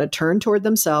teach them how to turn toward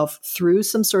themselves through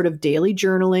some sort of daily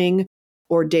journaling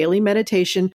or daily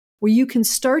meditation where you can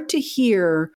start to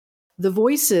hear the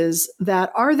voices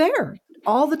that are there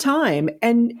all the time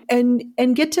and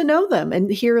get to know them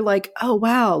and hear like, oh,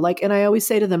 wow. Like, and I always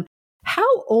say to them,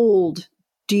 how old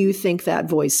do you think that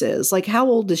voice is? Like, how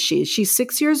old is she? Is she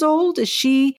 6 years old? Is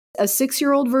she a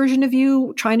 6-year-old version of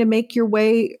you trying to make your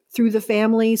way through the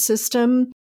family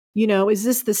system? Is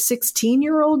this the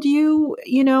 16-year-old you,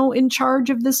 in charge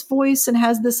of this voice and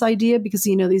has this idea? Because,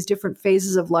 these different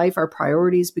phases of life, our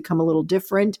priorities become a little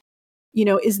different.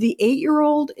 Is the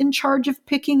 8-year-old in charge of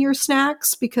picking your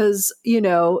snacks? Because,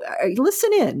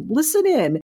 listen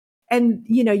in. And,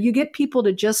 you get people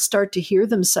to just start to hear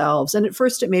themselves. And at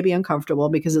first it may be uncomfortable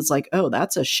because it's like, oh,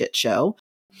 that's a shit show.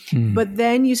 But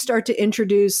then you start to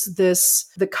introduce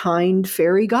the kind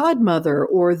fairy godmother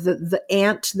or the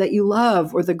aunt that you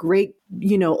love or the great,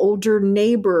 older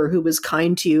neighbor who was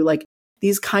kind to you, like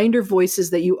these kinder voices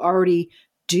that you already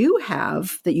do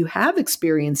have, that you have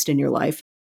experienced in your life.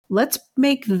 Let's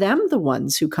make them the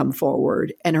ones who come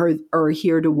forward and are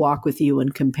here to walk with you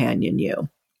and companion you.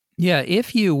 Yeah,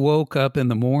 if you woke up in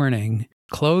the morning,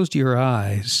 closed your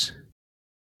eyes,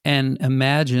 and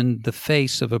imagined the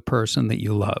face of a person that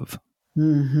you love,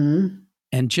 and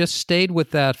just stayed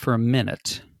with that for a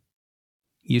minute,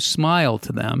 you smile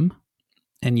to them,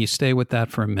 and you stay with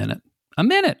that for a minute. A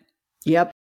minute.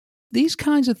 Yep. These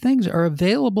kinds of things are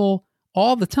available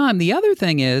all the time. The other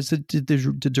thing is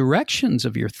the directions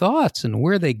of your thoughts and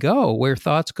where they go. Where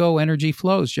thoughts go, energy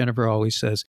flows, Jennifer always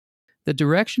says. The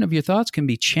direction of your thoughts can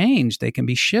be changed. They can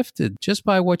be shifted just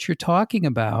by what you're talking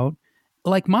about.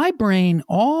 Like my brain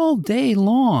all day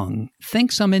long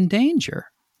thinks I'm in danger.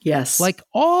 Yes. Like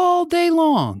all day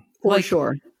long. For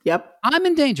sure. Yep. I'm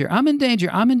in danger.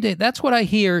 That's what I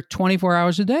hear 24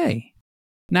 hours a day.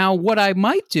 Now, what I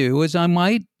might do is I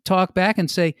might talk back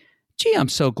and say, gee, I'm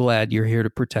so glad you're here to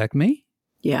protect me.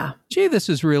 Yeah. Gee, this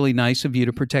is really nice of you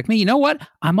to protect me. You know what?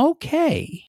 I'm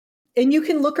okay. And you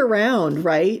can look around,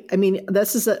 right? I mean,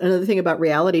 this is another thing about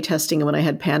reality testing. And when I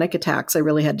had panic attacks, I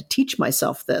really had to teach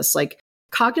myself this. Like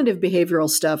cognitive behavioral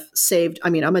stuff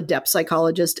I'm a depth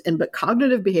psychologist, but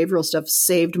cognitive behavioral stuff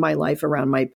saved my life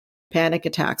around my panic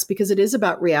attacks because it is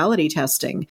about reality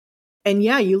testing. And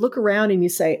yeah, you look around and you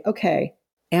say, okay,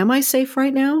 am I safe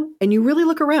right now? And you really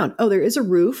look around. Oh, there is a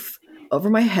roof over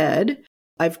my head.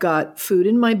 I've got food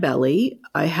in my belly.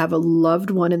 I have a loved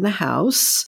one in the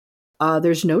house.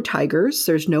 There's no tigers.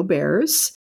 There's no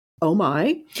bears. Oh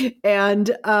my.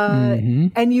 And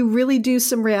you really do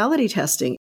some reality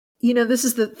testing. This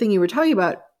is the thing you were talking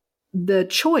about, the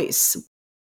choice.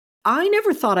 I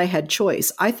never thought I had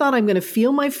choice. I thought I'm going to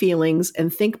feel my feelings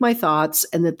and think my thoughts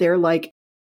and that they're like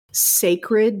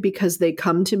sacred because they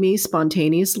come to me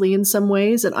spontaneously in some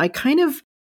ways. And I kind of,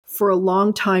 for a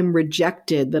long time,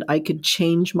 rejected that I could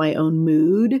change my own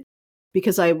mood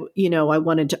because I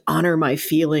wanted to honor my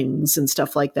feelings and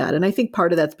stuff like that. And I think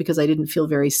part of that's because I didn't feel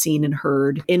very seen and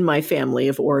heard in my family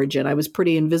of origin. I was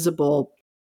pretty invisible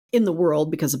in the world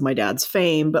because of my dad's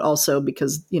fame, but also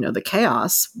because, the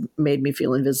chaos made me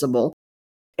feel invisible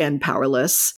and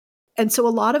powerless. And so a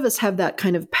lot of us have that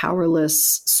kind of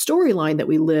powerless storyline that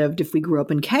we lived if we grew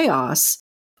up in chaos.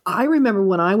 I remember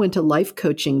when I went to life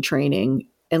coaching training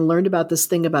and learned about this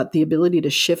thing about the ability to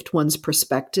shift one's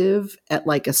perspective at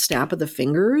like a snap of the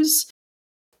fingers,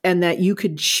 and that you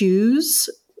could choose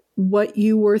what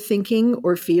you were thinking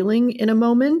or feeling in a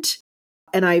moment.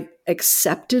 And I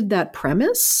accepted that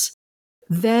premise.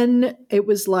 Then it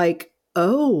was like,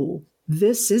 oh,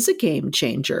 this is a game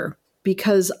changer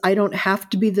because I don't have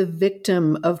to be the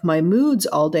victim of my moods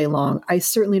all day long. I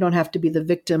certainly don't have to be the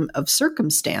victim of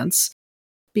circumstance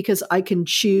because I can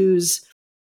choose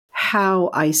how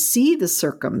I see the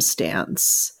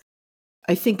circumstance.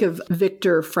 I think of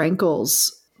Viktor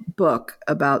Frankl's book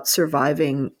about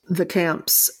surviving the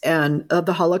camps and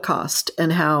the Holocaust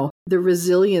and how the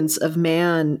resilience of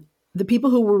man, the people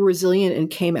who were resilient and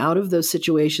came out of those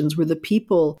situations were the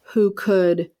people who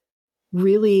could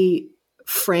really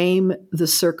frame the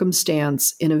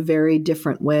circumstance in a very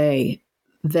different way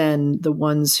than the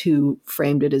ones who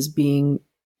framed it as being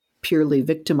purely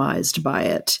victimized by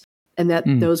it. And that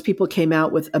those people came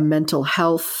out with a mental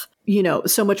health,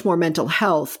 so much more mental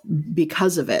health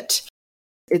because of it.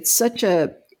 It's such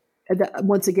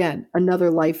once again, another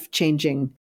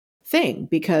life-changing thing,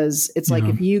 because it's like,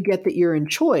 if you get that you're in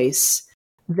choice,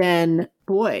 then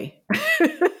boy.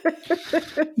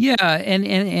 Yeah,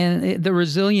 and the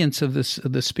resilience of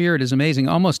the spirit is amazing.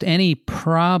 Almost any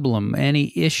problem,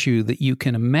 any issue that you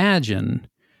can imagine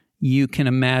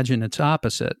its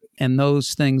opposite, and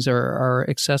those things are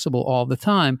accessible all the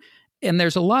time. And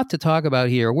there's a lot to talk about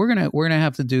here. We're gonna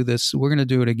have to do this. We're gonna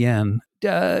do it again.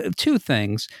 Two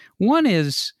things. One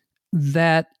is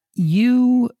that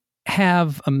you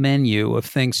have a menu of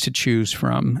things to choose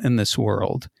from in this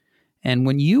world. And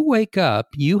when you wake up,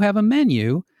 you have a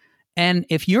menu. And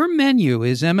if your menu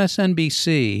is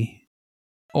MSNBC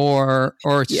or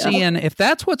CNN, if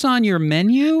that's what's on your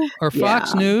menu, or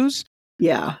Fox News.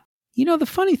 Yeah. The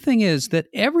funny thing is that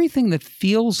everything that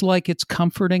feels like it's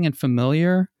comforting and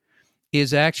familiar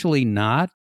is actually not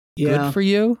good for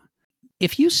you.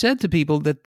 If you said to people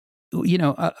that,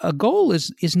 a goal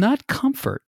is not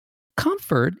comfort.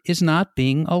 Comfort is not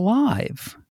being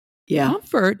alive. Yeah.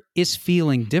 Comfort is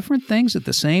feeling different things at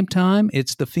the same time.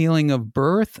 It's the feeling of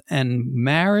birth and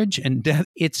marriage and death.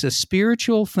 It's a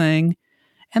spiritual thing.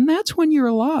 And that's when you're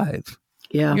alive.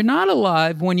 Yeah. You're not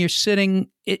alive when you're sitting.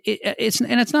 It's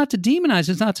not to demonize.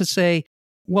 It's not to say,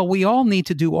 well, we all need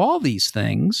to do all these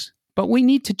things, but we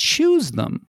need to choose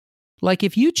them. Like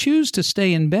if you choose to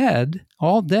stay in bed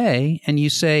all day and you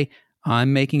say,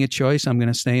 I'm making a choice, I'm going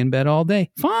to stay in bed all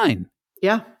day. Fine.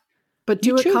 Yeah. But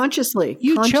do it consciously.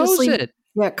 You chose it.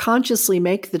 Yeah, consciously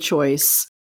make the choice.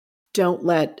 Don't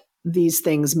let these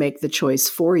things make the choice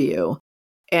for you.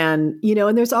 And,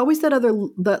 and there's always that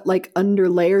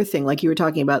underlayer thing, like you were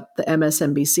talking about the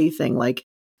MSNBC thing. Like,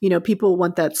 people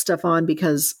want that stuff on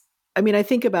because, I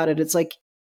think about it. It's like,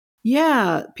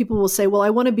 yeah, people will say, well,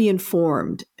 I want to be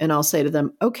informed. And I'll say to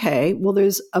them, okay, well,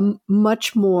 there's a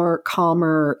much more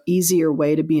calmer, easier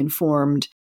way to be informed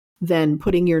than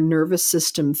putting your nervous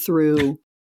system through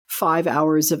 5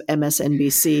 hours of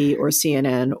MSNBC or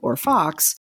CNN or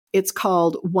Fox. It's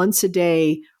called once a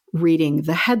day reading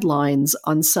the headlines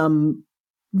on some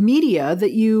media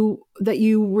that you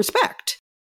respect.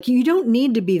 You don't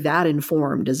need to be that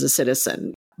informed as a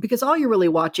citizen, because all you're really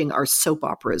watching are soap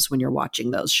operas when you're watching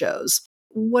those shows.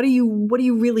 What are you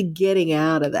really getting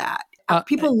out of that?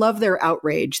 People love their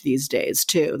outrage these days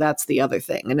too. That's the other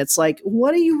thing. And it's like,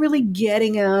 what are you really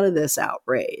getting out of this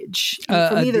outrage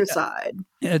from either side?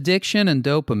 Addiction and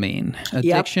dopamine.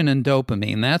 Addiction and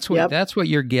dopamine. That's what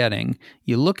you're getting.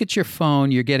 You look at your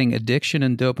phone, you're getting addiction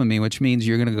and dopamine, which means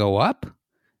you're going to go up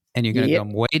and you're going to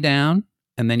come way down,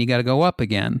 and then you got to go up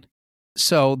again.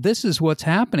 So this is what's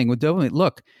happening with dopamine.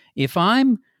 Look, if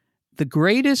I'm the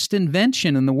greatest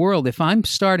invention in the world, if I'm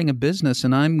starting a business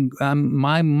and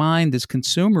my mind is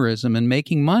consumerism and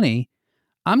making money,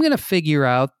 I'm going to figure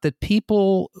out that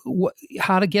people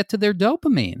how to get to their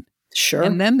dopamine. Sure.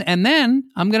 And then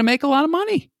I'm going to make a lot of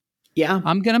money. Yeah.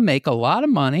 I'm going to make a lot of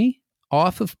money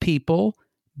off of people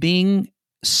being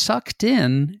sucked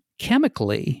in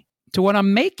chemically to what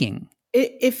I'm making.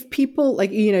 If people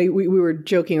we were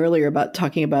joking earlier about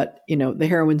talking about, the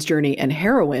heroine's journey and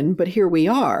heroin, but here we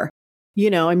are.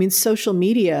 Social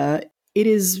media, it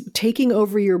is taking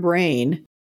over your brain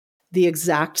the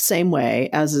exact same way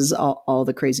as is all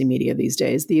the crazy media these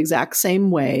days, the exact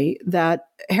same way that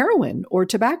heroin or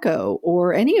tobacco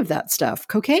or any of that stuff,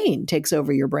 cocaine, takes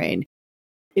over your brain.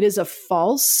 It is a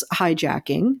false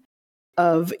hijacking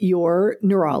of your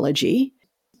neurology.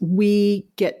 We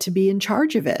get to be in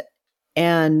charge of it.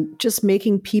 And just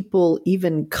making people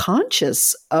even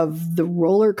conscious of the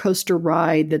roller coaster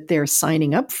ride that they're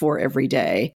signing up for every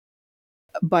day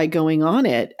by going on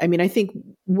it. I think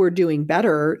we're doing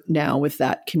better now with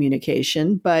that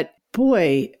communication. But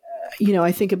boy,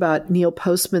 I think about Neil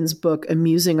Postman's book,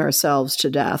 Amusing Ourselves to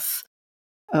Death,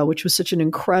 which was such an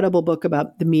incredible book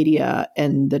about the media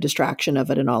and the distraction of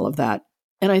it and all of that.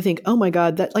 And I think, oh my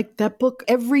God, that book,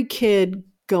 every kid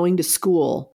going to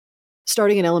school,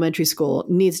 starting in elementary school,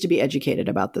 needs to be educated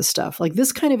about this stuff. Like,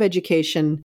 this kind of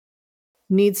education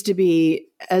needs to be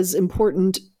as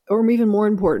important or even more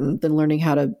important than learning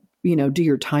how to, do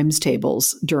your times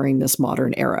tables during this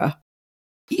modern era.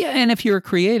 Yeah, and if you're a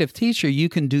creative teacher, you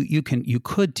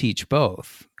could teach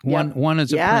both. One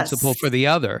is a principle for the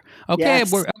other. Okay,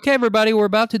 Yes. okay, everybody, we're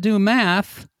about to do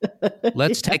math.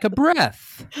 Let's take a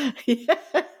breath. Yes.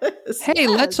 Hey,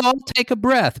 let's all take a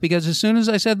breath, because as soon as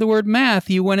I said the word math,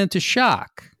 you went into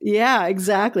shock. Yeah,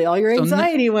 exactly. All your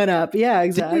anxiety went up. Yeah,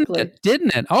 exactly.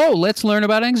 Didn't it? Oh, let's learn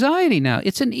about anxiety now.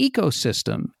 It's an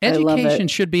ecosystem. Education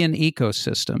should be an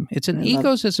ecosystem. It's an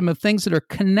ecosystem of things that are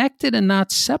connected and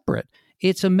not separate.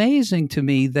 It's amazing to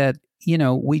me that,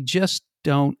 we just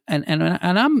don't, and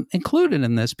I'm included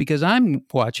in this because I'm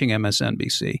watching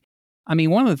MSNBC. I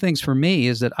mean, one of the things for me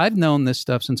is that I've known this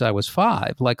stuff since I was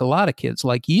 5, like a lot of kids,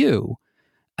 like you.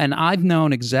 And I've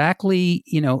known exactly,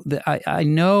 I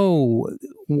know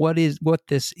what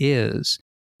this is,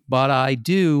 but I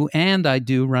do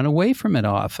run away from it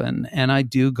often, and I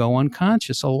do go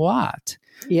unconscious a lot.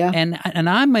 Yeah. And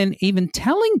I'm even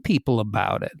telling people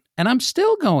about it, and I'm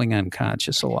still going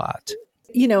unconscious a lot.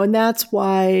 And that's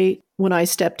why when I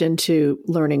stepped into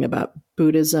learning about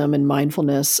Buddhism and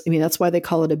mindfulness, that's why they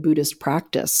call it a Buddhist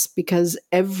practice, because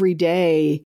every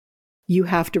day you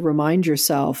have to remind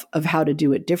yourself of how to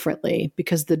do it differently,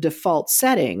 because the default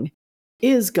setting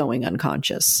is going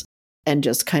unconscious and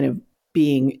just kind of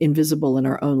being invisible in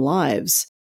our own lives.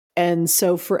 And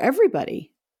so for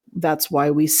everybody, that's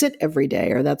why we sit every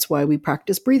day, or that's why we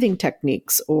practice breathing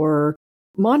techniques or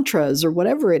mantras or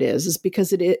whatever it is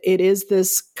because it is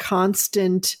this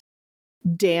constant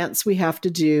dance we have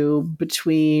to do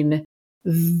between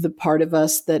the part of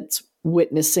us that's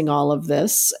witnessing all of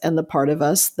this and the part of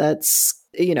us that's,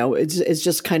 it's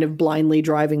just kind of blindly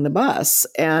driving the bus.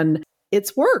 And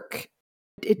it's work.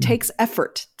 It takes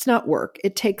effort. It's not work.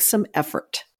 It takes some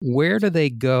effort. Where do they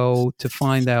go to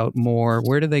find out more?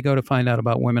 Where do they go to find out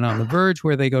about Women on the Verge?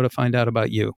 Where do they go to find out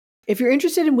about you? If you're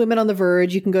interested in Women on the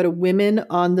Verge, you can go to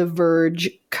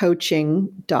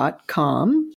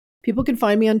womenonthevergecoaching.com. People can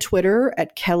find me on Twitter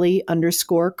at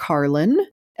Kelly_Carlin.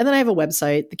 And then I have a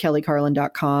website,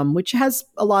 thekellycarlin.com, which has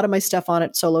a lot of my stuff on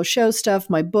it, solo show stuff,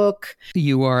 my book.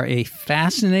 You are a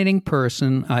fascinating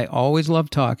person. I always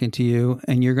love talking to you.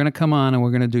 And you're going to come on and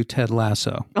we're going to do Ted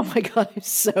Lasso. Oh my God, I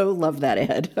so love that,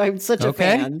 Ed. I'm such a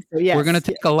fan. So yes. We're going to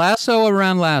take a lasso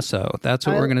around lasso. That's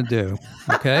what we're going to do.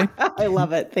 Okay? I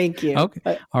love it. Thank you.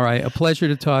 Okay. All right. A pleasure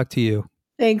to talk to you.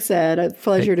 Thanks, Ed. A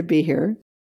pleasure to be here.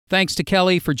 Thanks to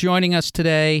Kelly for joining us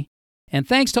today. And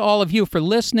thanks to all of you for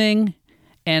listening.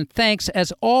 And thanks,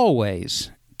 as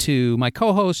always, to my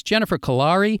co-host, Jennifer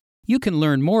Kolari. You can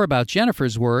learn more about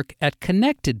Jennifer's work at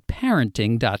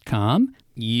connectedparenting.com.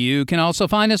 You can also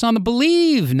find us on the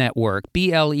Believe Network,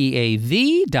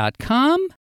 BLEAV.com.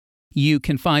 You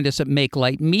can find us at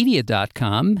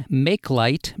makelightmedia.com,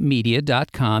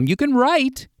 makelightmedia.com. You can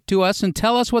write to us and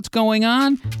tell us what's going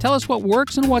on. Tell us what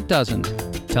works and what doesn't.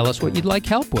 Tell us what you'd like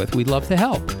help with. We'd love to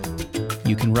help.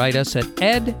 You can write us at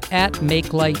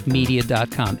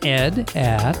ed@makelightmedia.com,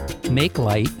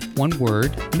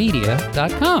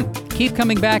 ed@makelightmedia.com. Keep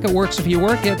coming back. It works if you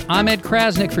work it. I'm Ed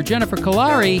Krasnick for Jennifer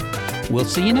Kolari. We'll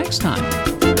see you next time.